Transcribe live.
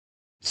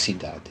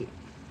Cidade.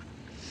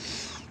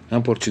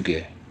 Em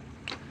português.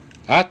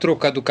 A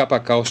troca do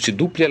capacauste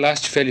dupli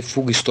elasti feli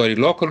fuga histori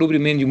loca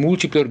lubrimendi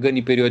multipli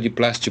organi periodi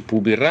plasti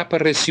publi rapa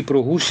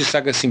recipro rusti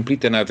saga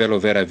simplite na velo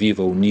vera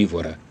viva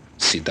unívora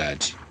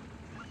cidade.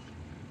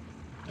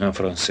 Em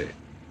francês.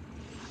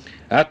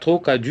 A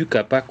troca du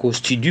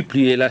capacauste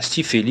dupli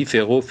elasti feli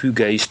ferro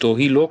fuga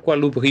histori loca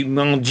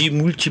lubrimendi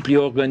multipli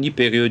organi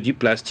periodi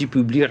plasti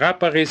publi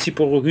rapa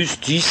recipro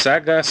rusti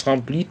saga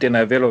simplite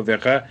na velo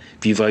vera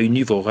viva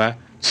unívora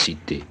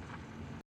Cité.